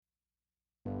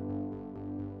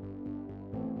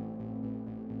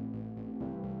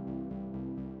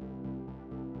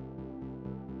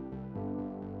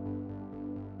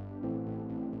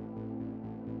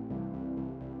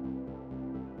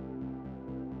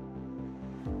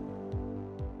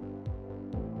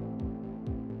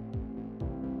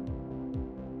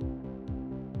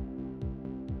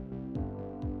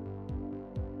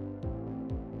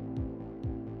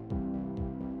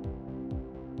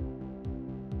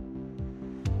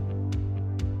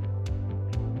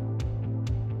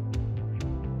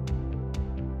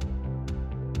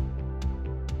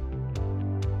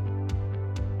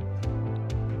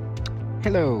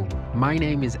Hello, my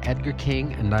name is Edgar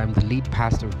King and I'm the lead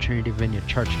pastor of Trinity Vineyard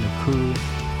Church Nakuru.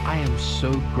 I am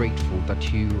so grateful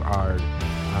that you are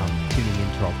tuning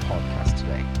into our podcast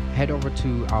today. Head over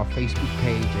to our Facebook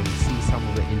page and see some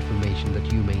of the information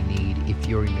that you may need if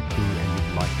you're in Nakuru and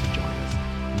you'd like to join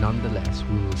us. Nonetheless,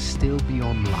 we will still be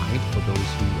on live for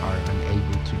those who are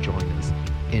unable to join us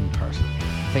in person.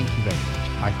 Thank you very much.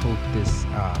 I hope this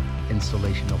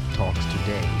installation of talks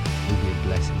today will be a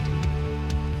blessing to you.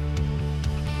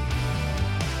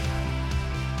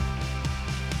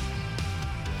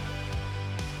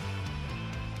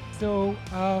 So,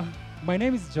 my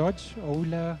name is George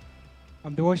Oula.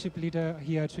 I'm the worship leader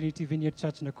here at Trinity Vineyard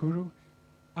Church Nakuru.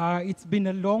 It's been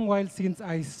a long while since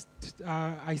I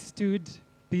stood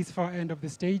this far end of the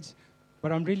stage,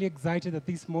 but I'm really excited that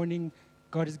this morning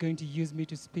God is going to use me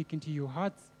to speak into your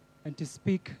hearts and to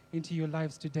speak into your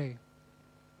lives today.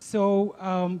 So,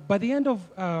 by the end of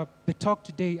the talk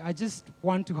today, I just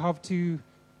want you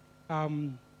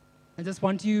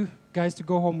guys to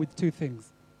go home with two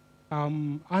things.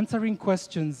 Answering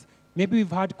questions. Maybe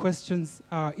we've had questions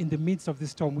in the midst of the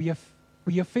storm. We are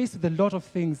faced with a lot of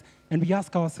things, and we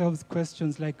ask ourselves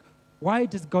questions like, why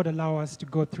does God allow us to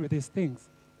go through these things?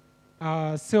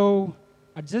 So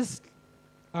I just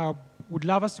would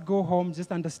love us to go home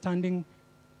just understanding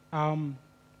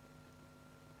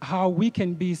how we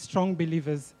can be strong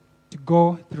believers to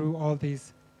go through all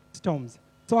these storms.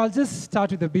 So I'll just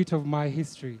start with a bit of my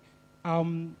history.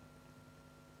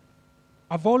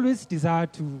 I've always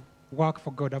desired to work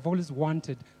for God. I've always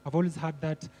had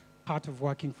that heart of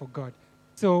working for God.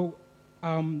 So,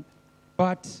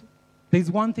 but there's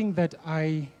one thing that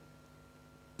I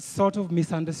sort of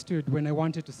misunderstood when I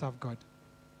wanted to serve God.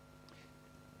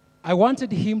 I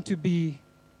wanted Him to be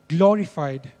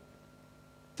glorified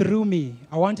through me.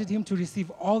 I wanted Him to receive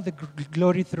all the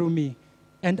glory through me.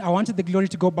 And I wanted the glory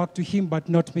to go back to Him, but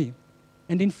not me.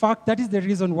 And in fact, that is the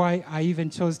reason why I even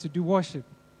chose to do worship.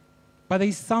 But there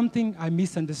is something I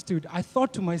misunderstood. I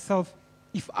thought to myself,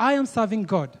 if I am serving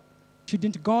God,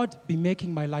 shouldn't God be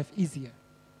making my life easier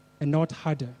and not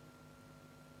harder?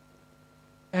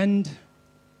 And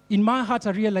in my heart,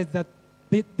 I realized that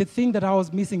the thing that I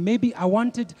was missing, maybe I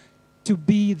wanted to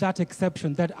be that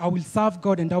exception, that I will serve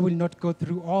God and I will not go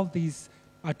through all these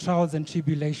trials and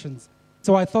tribulations.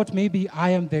 So I thought maybe I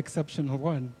am the exceptional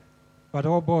one. But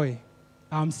oh boy,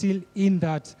 I'm still in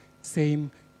that same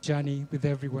journey with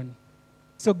everyone.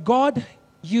 So God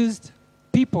used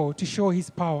people to show His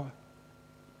power.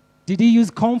 Did He use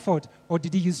comfort or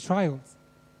did He use trials?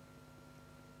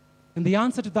 And the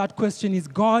answer to that question is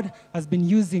God has been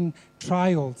using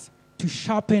trials to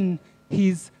sharpen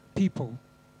His people.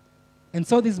 And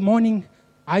so this morning,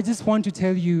 I just want to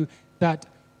tell you that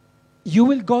you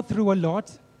will go through a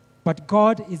lot, but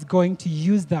God is going to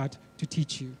use that to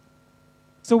teach you.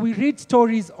 So we read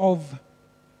stories of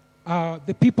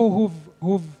the people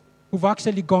who've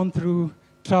actually gone through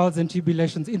trials and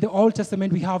tribulations. In the Old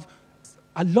Testament, we have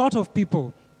a lot of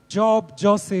people, Job,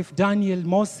 Joseph, Daniel,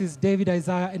 Moses, David,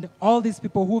 Isaiah, and all these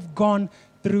people who've gone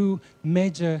through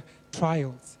major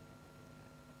trials.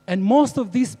 And most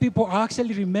of these people are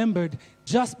actually remembered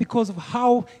just because of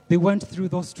how they went through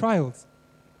those trials.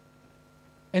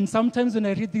 And sometimes when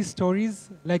I read these stories,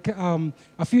 like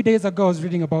a few days ago, I was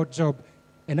reading about Job,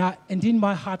 and in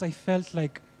my heart, I felt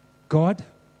like, God,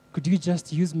 could you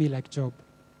just use me like Job?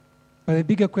 But the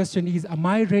bigger question is, am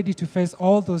I ready to face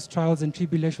all those trials and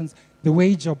tribulations the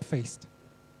way Job faced?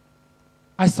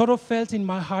 I sort of felt in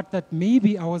my heart that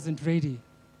maybe I wasn't ready.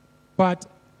 But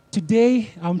today,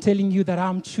 I'm telling you that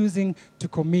I'm choosing to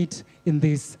commit in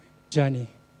this journey.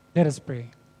 Let us pray.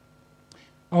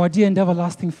 Our dear and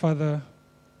everlasting Father,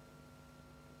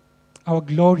 our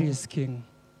glorious King,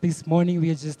 this morning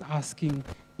we are just asking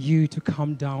you to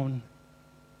come down,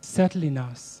 settle in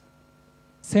us.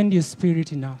 Send your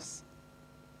Spirit in us.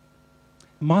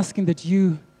 I'm asking that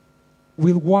you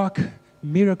will work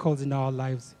miracles in our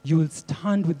lives. You will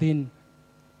stand in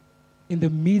the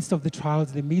midst of the trials,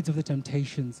 in the midst of the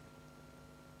temptations,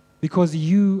 because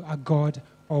you are God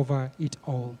over it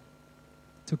all.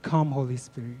 So come, Holy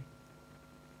Spirit.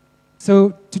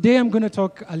 So today I'm going to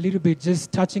talk a little bit,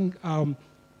 just touching on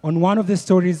one of the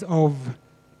stories of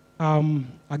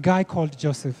a guy called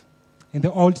Joseph in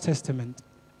the Old Testament.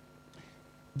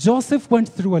 Joseph went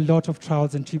through a lot of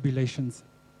trials and tribulations.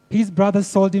 His brothers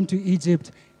sold him to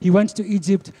Egypt. He went to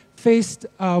Egypt,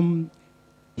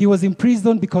 he was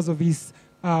imprisoned because of his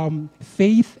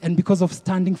faith and because of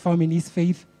standing firm in his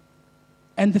faith.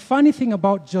 And the funny thing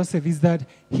about Joseph is that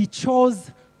he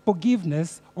chose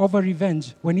forgiveness over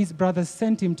revenge when his brothers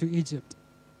sent him to Egypt.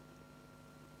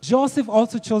 Joseph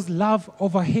also chose love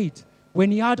over hate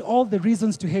when he had all the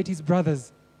reasons to hate his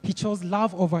brothers, he chose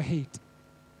love over hate.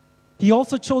 He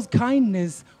also chose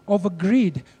kindness over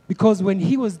greed, because when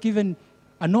he was given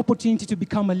an opportunity to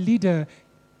become a leader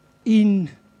in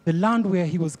the land where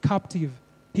he was captive,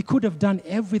 he could have done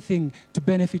everything to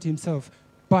benefit himself,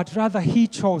 but rather he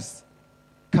chose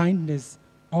kindness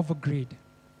over greed.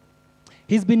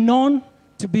 He's been known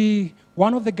to be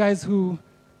one of the guys who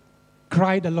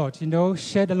cried a lot,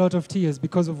 shed a lot of tears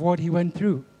because of what he went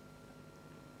through.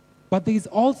 But there is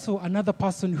also another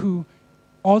person who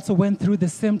also went through the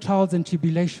same trials and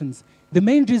tribulations. The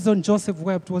main reason Joseph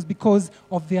wept was because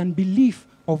of the unbelief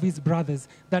of his brothers,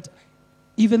 that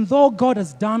even though God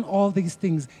has done all these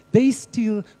things, they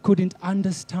still couldn't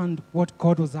understand what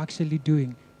God was actually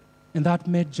doing. And that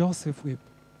made Joseph weep.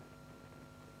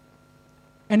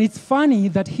 And it's funny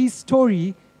that his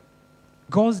story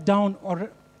goes down, or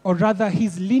rather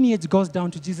his lineage goes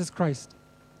down to Jesus Christ,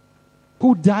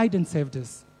 who died and saved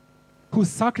us, who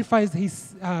sacrificed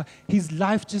his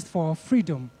life just for our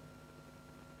freedom.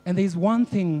 And there's one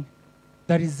thing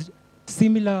that is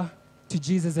similar to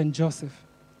Jesus and Joseph.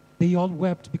 They all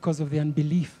wept because of the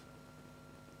unbelief.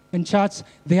 And church,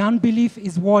 the unbelief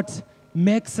is what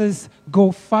makes us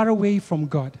go far away from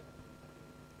God.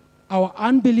 Our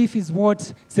unbelief is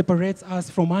what separates us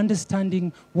from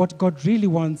understanding what God really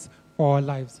wants for our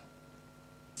lives.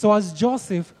 So as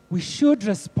Joseph, we should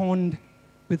respond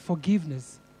with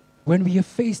forgiveness. When we are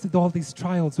faced with all these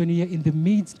trials, when we are in the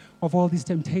midst of all these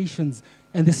temptations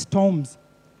and the storms,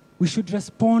 we should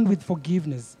respond with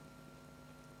forgiveness.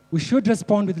 We should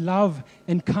respond with love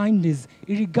and kindness,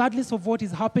 regardless of what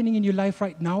is happening in your life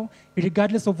right now,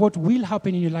 regardless of what will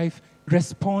happen in your life.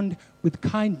 Respond with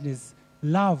kindness,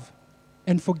 love,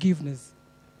 and forgiveness.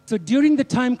 So during the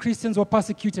time Christians were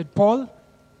persecuted, Paul,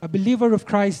 a believer of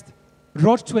Christ,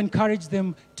 wrote to encourage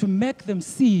them to make them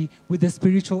see with the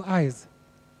spiritual eyes.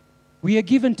 We are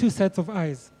given two sets of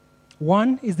eyes.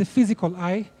 One is the physical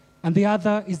eye, and the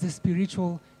other is the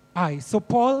spiritual eye. So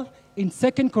Paul, in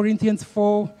 2 Corinthians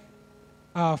 4,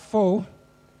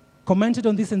 commented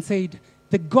on this and said,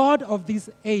 "The God of this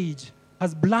age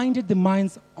has blinded the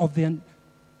minds of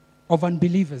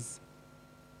unbelievers."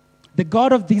 The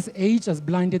God of this age has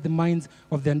blinded the minds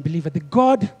of the unbeliever. The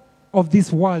God of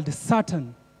this world,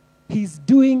 Satan, he's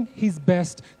doing his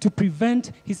best to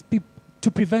prevent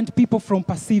people from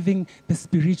perceiving the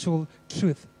spiritual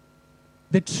truth,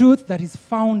 the truth that is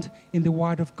found in the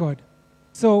Word of God.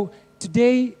 So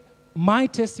today, my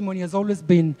testimony has always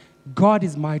been, God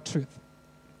is my truth.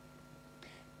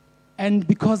 And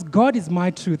because God is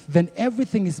my truth, then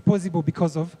everything is possible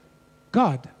because of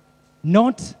God.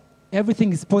 Not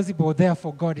everything is possible,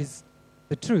 therefore God is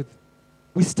the truth.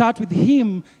 We start with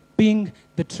Him being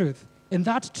the truth. And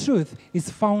that truth is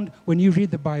found when you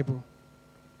read the Bible.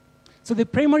 So the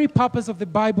primary purpose of the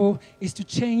Bible is to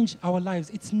change our lives.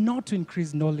 It's not to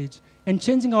increase knowledge. And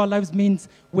changing our lives means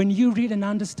when you read and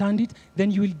understand it,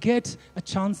 then you will get a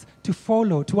chance to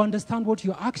follow, to understand what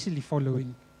you're actually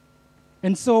following.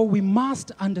 And so we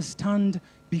must understand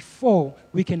before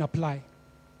we can apply.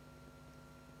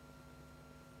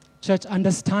 Church,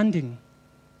 understanding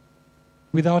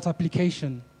without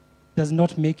application does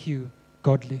not make you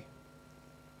godly.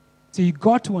 So you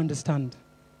got to understand.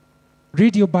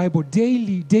 Read your Bible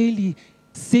daily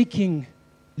seeking,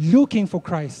 looking for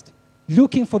Christ,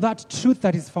 looking for that truth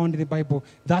that is found in the Bible.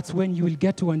 That's when you will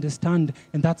get to understand,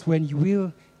 and that's when you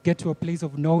will get to a place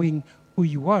of knowing who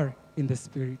you are in the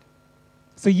Spirit.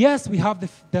 So yes, we have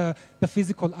the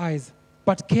physical eyes,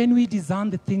 but can we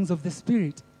discern the things of the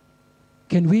Spirit?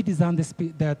 Can we discern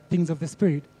the things of the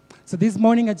Spirit? So this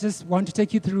morning, I just want to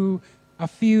take you through a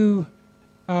few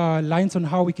lines on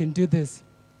how we can do this.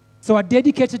 So a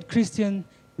dedicated Christian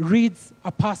reads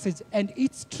a passage, and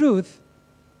its truth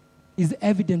is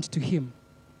evident to him.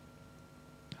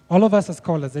 All of us are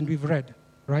scholars, and we've read,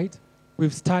 right?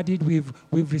 We've studied, we've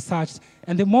researched.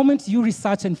 And the moment you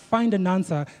research and find an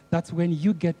answer, that's when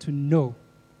you get to know.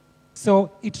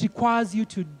 So it requires you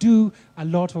to do a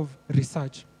lot of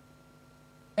research.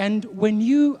 And when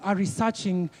you are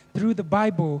researching through the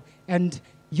Bible and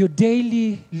you're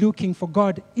daily looking for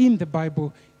God in the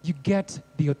Bible, you get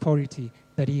the authority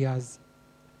that He has.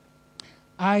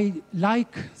 I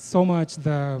like so much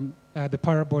the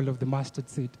parable of the mustard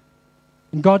seed.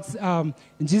 And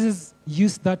Jesus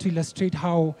used that to illustrate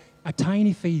how a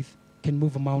tiny faith can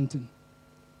move a mountain.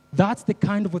 That's the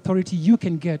kind of authority you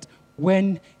can get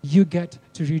when you get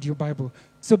to read your Bible.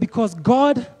 So because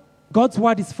God's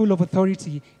word is full of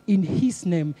authority, in His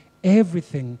name,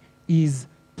 everything is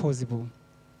possible.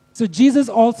 So Jesus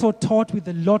also taught with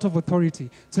a lot of authority.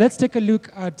 So let's take a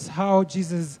look at how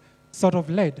Jesus sort of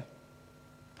led.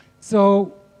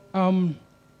 So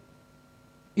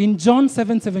in John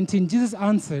 7:17, Jesus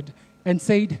answered and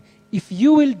said, if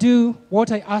you will do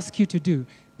what I ask you to do,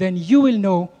 then you will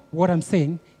know what I'm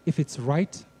saying, if it's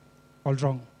right or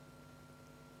wrong.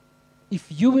 If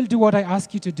you will do what I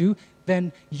ask you to do,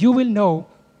 then you will know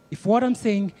if what I'm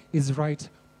saying is right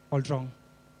or wrong.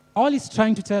 All he's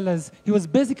trying to tell us, he was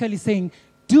basically saying,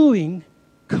 doing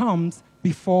comes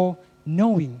before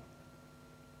knowing.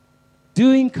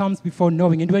 Doing comes before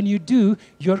knowing. And when you do,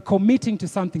 you're committing to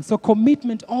something. So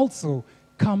commitment also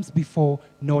comes before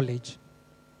knowledge.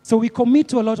 So we commit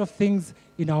to a lot of things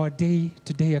in our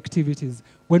day-to-day activities.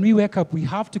 When we wake up, we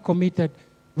have to commit that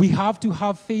we have to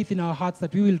have faith in our hearts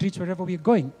that we will reach wherever we are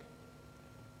going.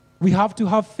 We have to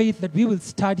have faith that we will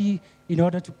study in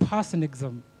order to pass an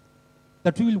exam,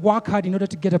 that we will work hard in order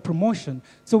to get a promotion.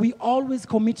 So we always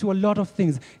commit to a lot of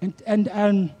things.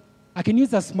 And I can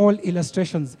use a small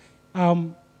illustrations.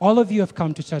 All of you have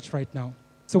come to church right now.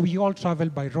 So we all travel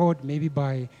by road, maybe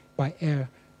by air.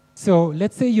 So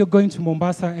let's say you're going to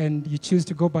Mombasa and you choose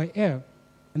to go by air.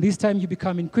 And this time you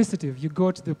become inquisitive. You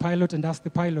go to the pilot and ask the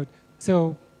pilot,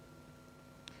 so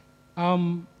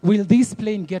will this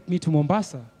plane get me to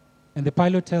Mombasa? And the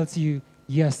pilot tells you,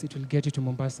 yes, it will get you to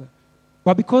Mombasa.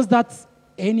 But because that's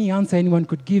any answer anyone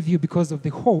could give you because of the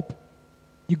hope,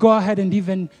 you go ahead and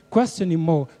even question him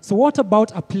more. So what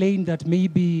about a plane that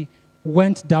maybe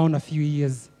went down a few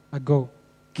years ago?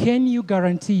 Can you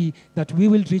guarantee that we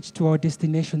will reach to our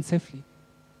destination safely?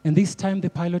 And this time the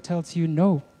pilot tells you,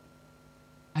 no,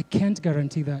 I can't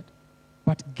guarantee that,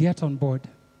 but get on board.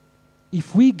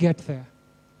 If we get there,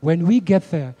 when we get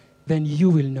there, then you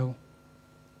will know.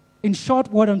 In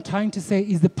short, what I'm trying to say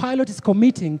is the pilot is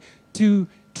committing to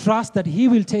trust that he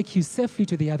will take you safely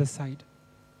to the other side.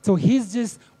 So he's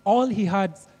just, all he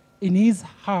had in his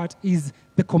heart is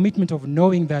the commitment of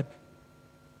knowing that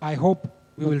I hope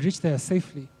we will reach there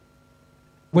safely.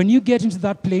 When you get into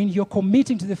that plane, you're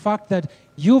committing to the fact that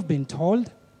you've been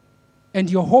told, and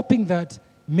you're hoping that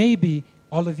maybe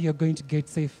all of you are going to get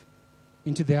safe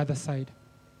into the other side.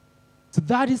 So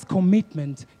that is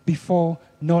commitment before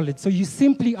knowledge. So you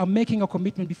simply are making a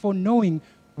commitment before knowing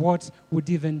what would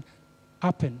even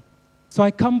happen. So I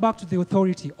come back to the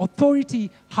authority. Authority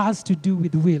has to do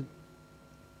with will.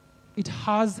 It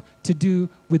has to do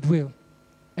with will.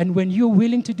 And when you're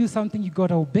willing to do something, you got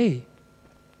to obey.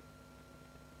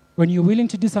 When you're willing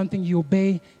to do something, you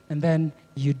obey, and then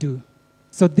you do.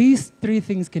 So these three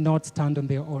things cannot stand on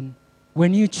their own.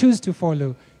 When you choose to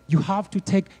follow, you have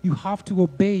to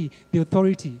obey the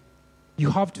authority. You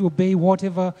have to obey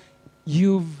whatever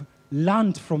you've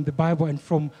learned from the Bible and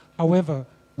from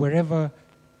wherever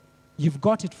you've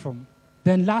got it from.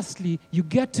 Then lastly, you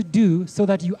get to do so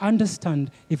that you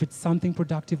understand if it's something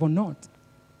productive or not.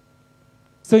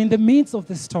 So in the midst of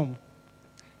the storm,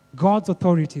 God's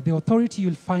authority, the authority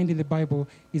you'll find in the Bible,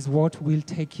 is what will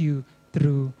take you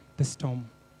through the storm.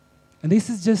 And this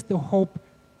is just the hope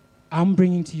I'm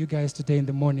bringing to you guys today in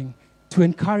the morning, to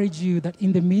encourage you that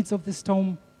in the midst of the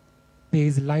storm, there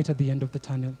is light at the end of the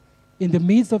tunnel. In the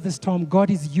midst of the storm, God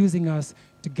is using us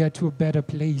to get to a better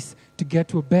place, to get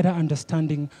to a better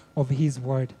understanding of His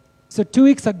Word. So 2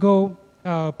 weeks ago,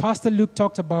 Pastor Luke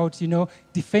talked about,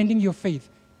 defending your faith.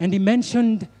 And he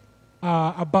mentioned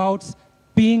about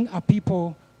being a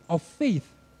people of faith.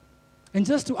 And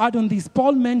just to add on this,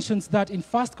 Paul mentions that in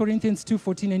 1 Corinthians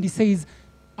 2:14, and he says,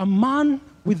 a man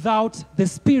without the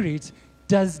Spirit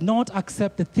does not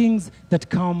accept the things that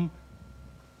come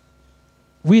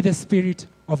with the Spirit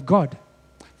of God,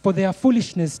 for they are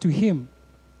foolishness to him.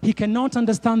 He cannot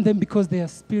understand them because they are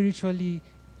spiritually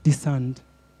discerned.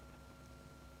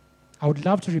 I would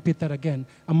love to repeat that again.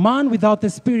 A man without the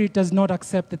Spirit does not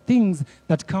accept the things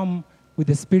that come with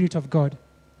the Spirit of God,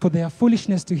 for they are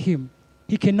foolishness to him.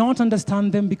 He cannot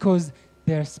understand them because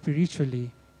they are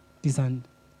spiritually discerned.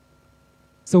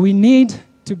 So we need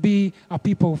to be a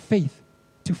people of faith,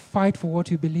 to fight for what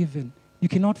you believe in. You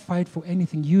cannot fight for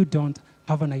anything you don't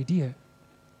have an idea.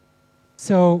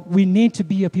 So we need to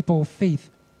be a people of faith.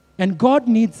 And God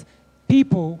needs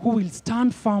people who will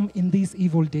stand firm in these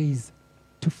evil days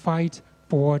to fight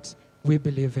for what we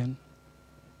believe in.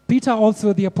 Peter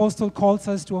also, the apostle, calls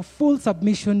us to a full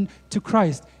submission to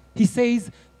Christ. He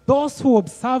says, those who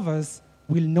observe us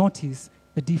will notice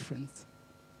the difference.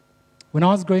 When I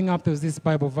was growing up, there was this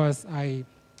Bible verse I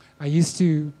used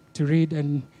to read,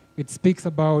 and it speaks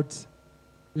about,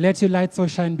 let your light so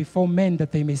shine before men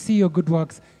that they may see your good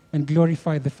works and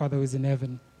glorify the Father who is in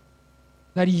heaven.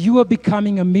 That you are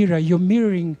becoming a mirror. You're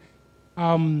mirroring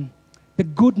the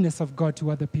goodness of God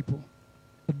to other people.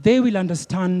 That they will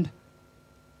understand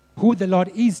who the Lord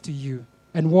is to you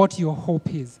and what your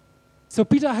hope is. So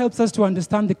Peter helps us to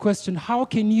understand the question, how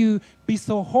can you be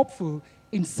so hopeful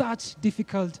in such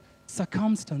difficult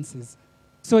circumstances?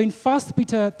 So in 1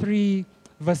 Peter 3,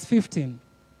 verse 15,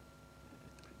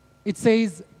 it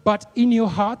says, but in your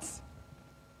hearts,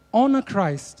 honor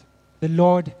Christ, the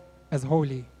Lord, as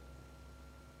holy,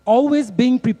 always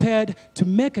being prepared to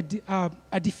make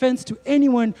a defense to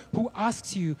anyone who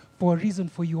asks you for a reason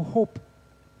for your hope,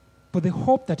 for the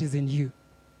hope that is in you.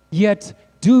 Yet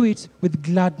do it with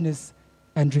gladness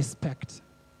and respect.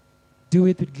 Do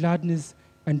it with gladness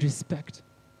and respect.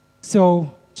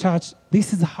 So, church,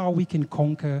 this is how we can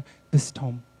conquer the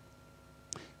storm.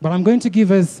 But I'm going to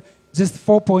give us just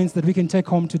 4 points that we can take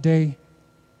home today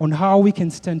on how we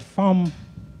can stand firm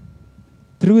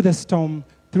through the storm,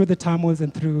 through the turmoils,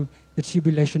 and through the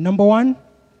tribulation. Number 1,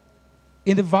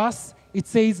 in the verse, it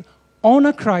says,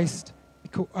 honor Christ,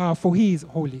 for he is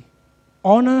holy.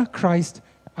 Honor Christ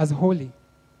as holy.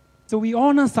 So we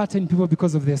honor certain people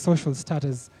because of their social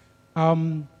status,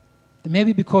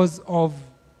 maybe because of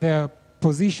their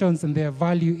positions and their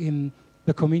value in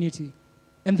the community.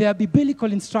 And there are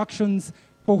biblical instructions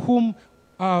for whom,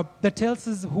 that tells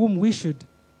us whom we should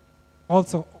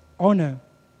also honor.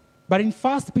 But in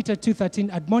 1 Peter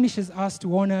 2:13 admonishes us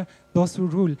to honor those who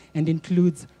rule and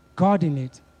includes God in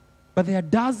it. But there are a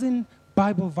dozen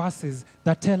Bible verses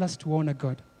that tell us to honor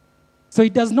God. So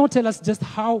it does not tell us just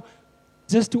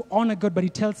to honor God, but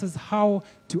it tells us how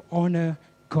to honor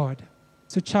God.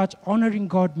 So church, honoring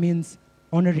God means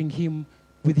honoring him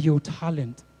with your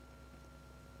talent,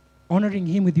 honoring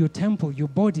him with your temple, your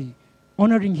body,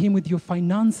 honoring him with your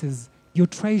finances, your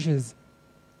treasures,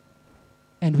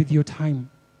 and with your time.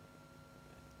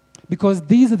 Because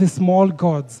these are the small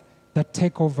gods that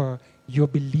take over your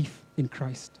belief in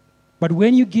Christ. But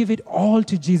when you give it all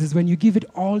to Jesus, when you give it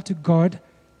all to God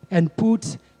and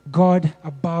put God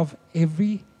above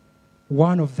every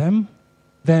one of them,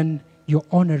 then you're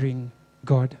honoring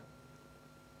God.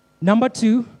 Number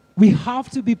 2, we have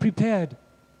to be prepared.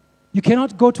 You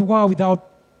cannot go to war without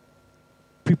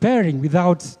preparing,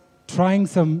 without trying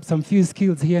some few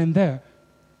skills here and there.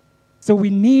 So we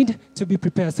need to be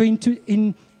prepared. So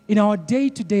in our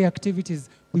day-to-day activities,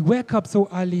 we wake up so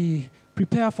early,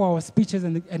 prepare for our speeches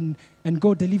and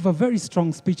go deliver very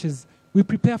strong speeches. We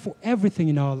prepare for everything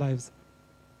in our lives.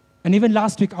 And even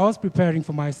last week, I was preparing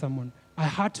for my sermon. I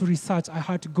had to research. I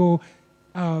had to go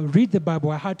read the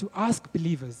Bible. I had to ask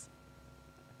believers.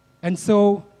 And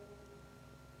so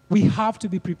we have to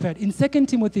be prepared. In 2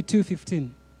 Timothy 2:15,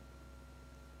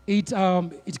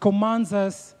 it commands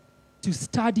us to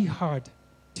study hard,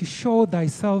 to show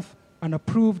thyself an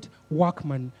approved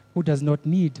workman who does not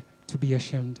need to be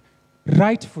ashamed,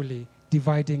 rightfully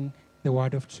dividing the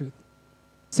word of truth.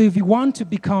 So if you want to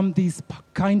become this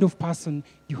kind of person,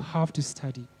 you have to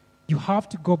study. You have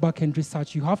to go back and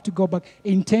research. You have to go back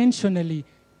intentionally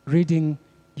reading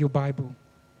your Bible.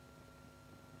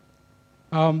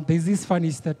 There's this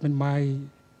funny statement my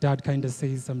dad kind of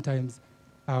says sometimes.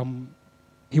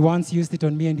 He once used it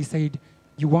on me and he said,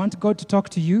 you want God to talk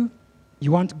to you?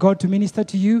 You want God to minister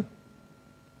to you?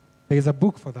 There's a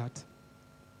book for that.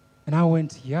 And I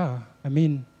went, yeah, I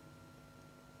mean,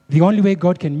 the only way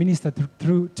God can minister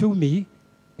to me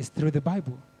is through the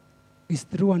Bible, is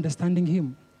through understanding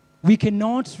him. We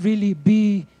cannot really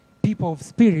be people of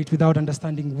spirit without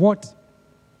understanding what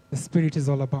the Spirit is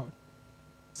all about.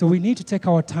 So we need to take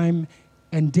our time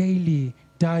and daily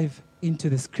dive into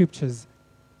the scriptures,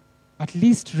 at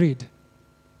least read.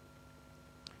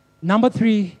 Number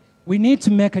 3, we need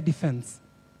to make a defense.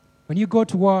 When you go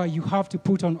to war, you have to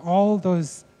put on all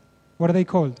those, what are they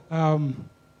called?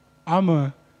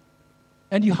 Armor.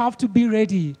 And you have to be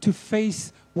ready to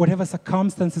face whatever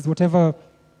circumstances, whatever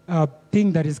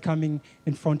thing that is coming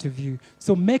in front of you.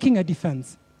 So making a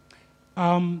defense.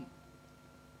 For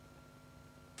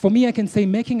me, I can say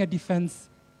making a defense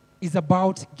is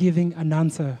about giving an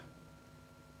answer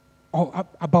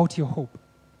about your hope.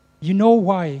 You know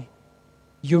why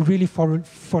you're really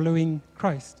following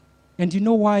Christ. And you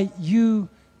know why you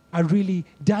are really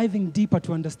diving deeper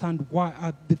to understand what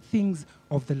are the things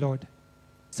of the Lord.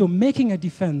 So making a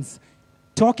defense,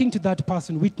 talking to that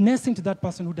person, witnessing to that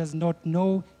person who does not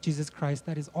know Jesus Christ,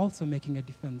 that is also making a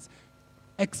defense.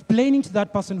 Explaining to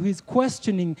that person who is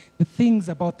questioning the things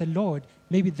about the Lord,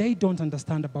 maybe they don't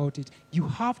understand about it. You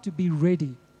have to be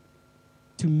ready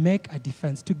to make a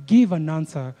defense, to give an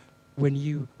answer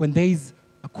when there is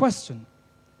a question.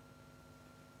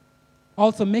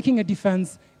 Also, making a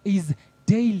defense is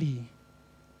daily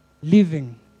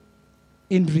living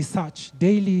in research,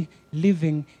 daily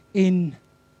living in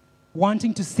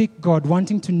wanting to seek God,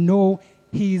 wanting to know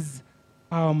His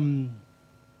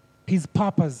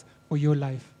purpose for your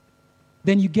life.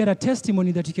 then you get a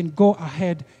testimony that you can go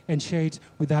ahead and share it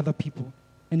with other people.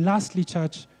 And lastly,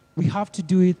 church, we have to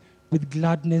do it with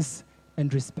gladness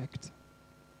and respect.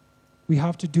 We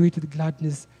have to do it with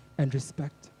gladness and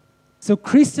respect. So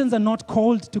Christians are not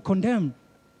called to condemn.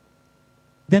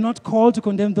 They're not called to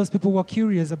condemn those people who are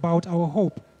curious about our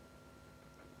hope.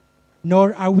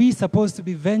 Nor are we supposed to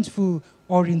be vengeful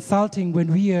or insulting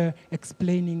when we are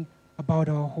explaining about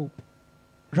our hope.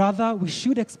 Rather, we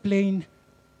should explain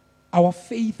our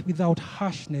faith without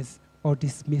harshness or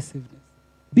dismissiveness.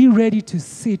 Be ready to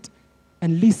sit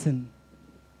and listen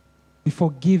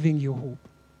before giving your hope.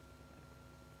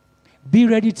 Be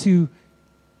ready to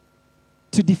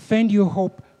defend your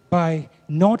hope by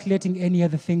not letting any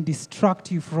other thing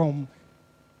distract you from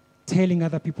telling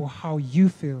other people how you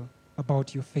feel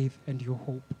about your faith and your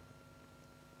hope.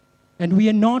 And we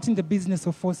are not in the business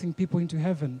of forcing people into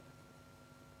heaven.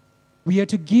 We are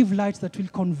to give light that will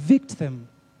convict them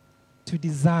to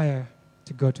desire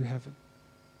to go to heaven.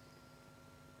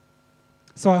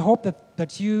 So I hope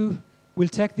that you will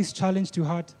take this challenge to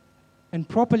heart and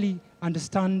properly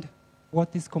understand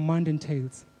what this command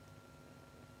entails.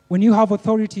 When you have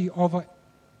authority over,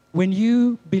 when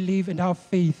you believe and have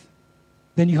faith,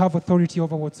 then you have authority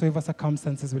over whatsoever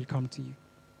circumstances will come to you.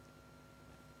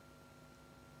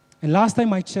 And last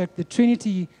time I checked, the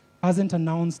Trinity hasn't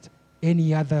announced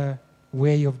any other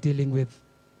way of dealing with,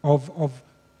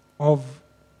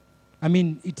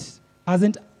 it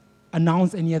hasn't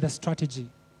announced any other strategy.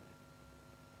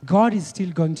 God is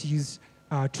still going to use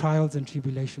trials and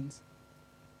tribulations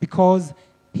because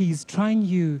He is trying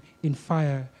you in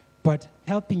fire, but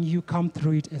helping you come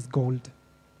through it as gold.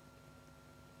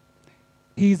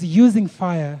 He is using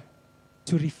fire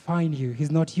to refine you.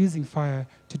 He's not using fire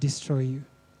to destroy you.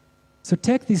 So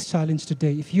take this challenge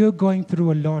today. If you're going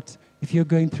through a lot, if you're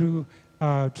going through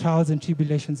trials and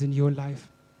tribulations in your life,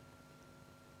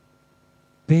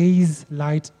 there is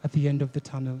light at the end of the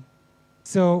tunnel.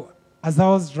 So as I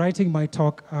was writing my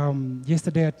talk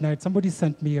yesterday at night, somebody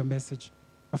sent me a message,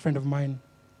 a friend of mine.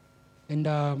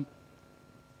 And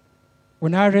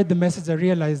when I read the message, I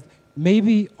realized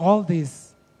maybe all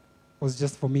this was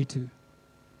just for me to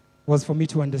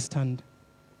understand.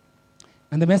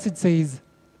 And the message says,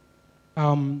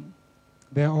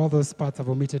 there are all those parts I've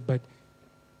omitted, but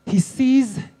he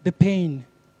sees the pain,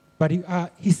 but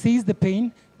he sees the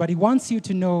pain, but he wants you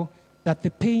to know that the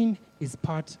pain is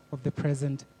part of the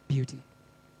present beauty.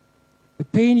 The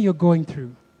pain you're going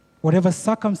through, whatever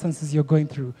circumstances you're going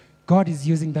through, God is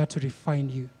using that to refine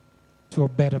you to a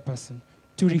better person,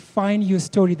 to refine your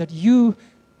story that you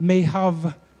may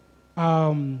have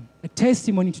a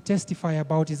testimony to testify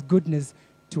about His goodness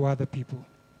to other people.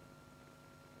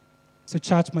 So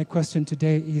church, my question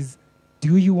today is,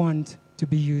 do you want to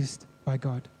be used by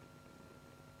God?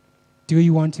 Do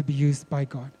you want to be used by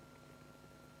God?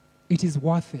 It is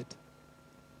worth it,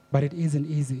 but it isn't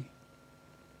easy.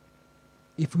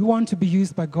 If we want to be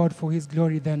used by God for His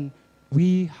glory, then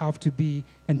we have to be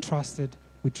entrusted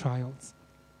with trials.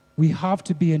 We have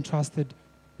to be entrusted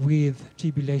with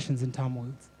tribulations and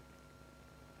turmoils.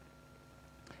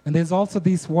 And there's also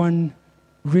this one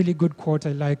really good quote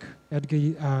I like.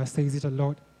 Edgar says it a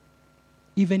lot.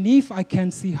 Even if I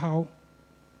can't see how,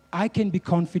 I can be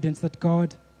confident that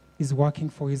God is working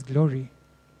for His glory.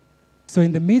 So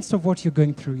in the midst of what you're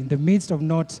going through, in the midst of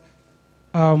not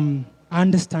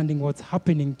understanding what's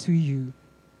happening to you,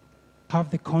 have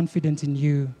the confidence in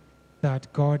you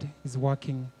that God is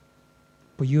working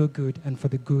for your good and for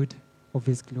the good of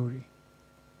His glory.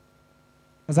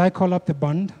 As I call up the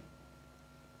band,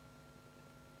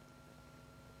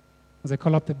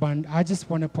 I just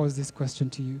want to pose this question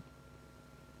to you.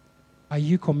 Are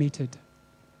you committed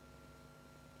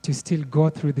to still go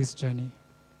through this journey?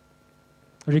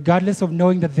 Regardless of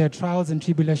knowing that there are trials and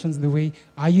tribulations in the way,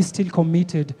 are you still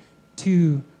committed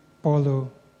to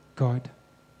follow God?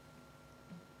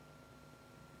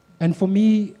 And for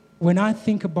me, when I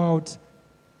think about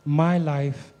my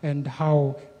life and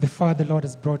how the far the Lord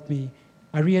has brought me,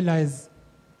 I realize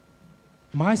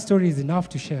my story is enough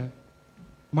to share.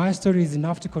 My story is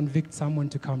enough to convict someone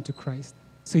to come to Christ.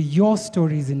 So your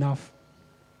story is enough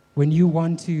when you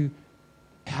want to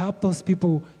help those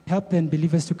people, help the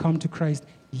unbelievers to come to Christ.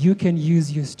 You can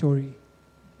use your story.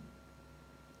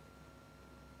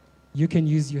 You can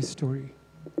use your story.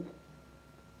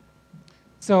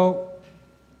 So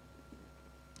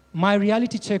my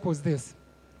reality check was this.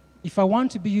 If I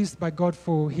want to be used by God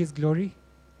for His glory,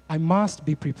 I must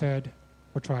be prepared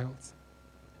for trials.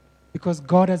 Because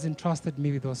God has entrusted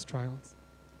me with those trials.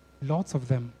 Lots of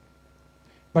them.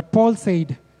 But Paul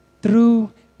said,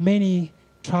 through many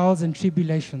trials and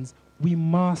tribulations, we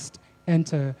must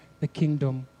enter the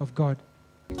kingdom of God.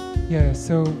 Yeah,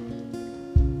 so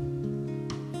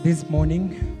this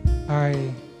morning,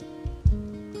 I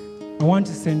want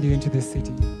to send you into the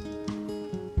city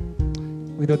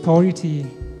with authority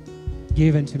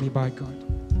given to me by God.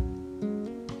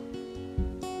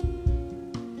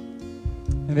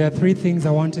 And there are 3 things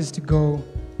I want us to go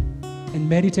and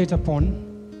meditate upon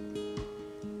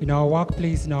in our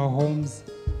workplace, in our homes,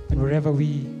 and wherever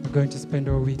we are going to spend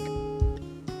our week.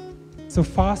 So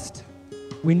first,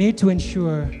 we need to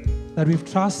ensure that we've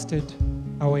trusted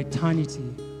our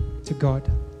eternity to God.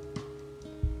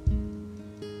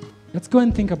 Let's go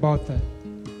and think about that.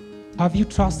 Have you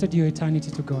trusted your eternity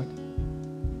to God?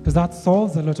 Because that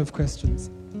solves a lot of questions.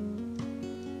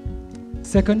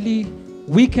 Secondly,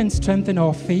 we can strengthen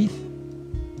our faith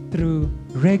through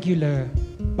regular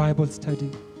Bible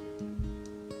study.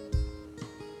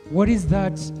 What is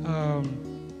that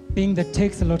thing that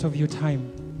takes a lot of your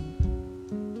time?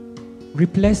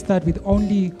 Replace that with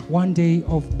only 1 day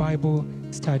of Bible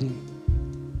study.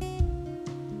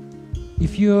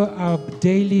 If you're a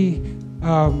daily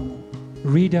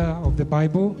reader of the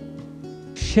Bible,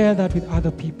 share that with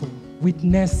other people.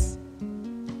 Witness.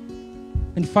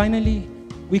 And finally,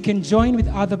 we can join with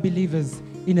other believers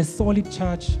in a solid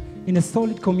church, in a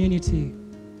solid community,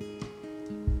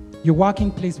 your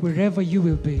working place, wherever you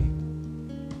will be.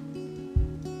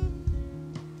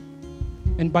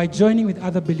 And by joining with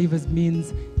other believers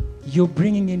means you're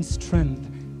bringing in strength,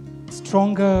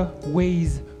 stronger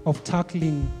ways of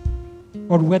tackling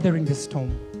or weathering the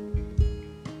storm.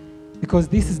 Because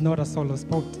this is not a solo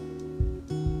sport.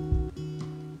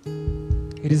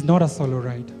 It is not a solo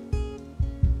ride.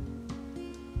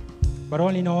 But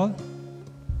all in all,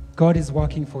 God is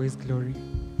working for His glory.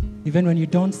 Even when you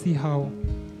don't see how,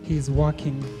 He is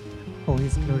working for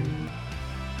His glory.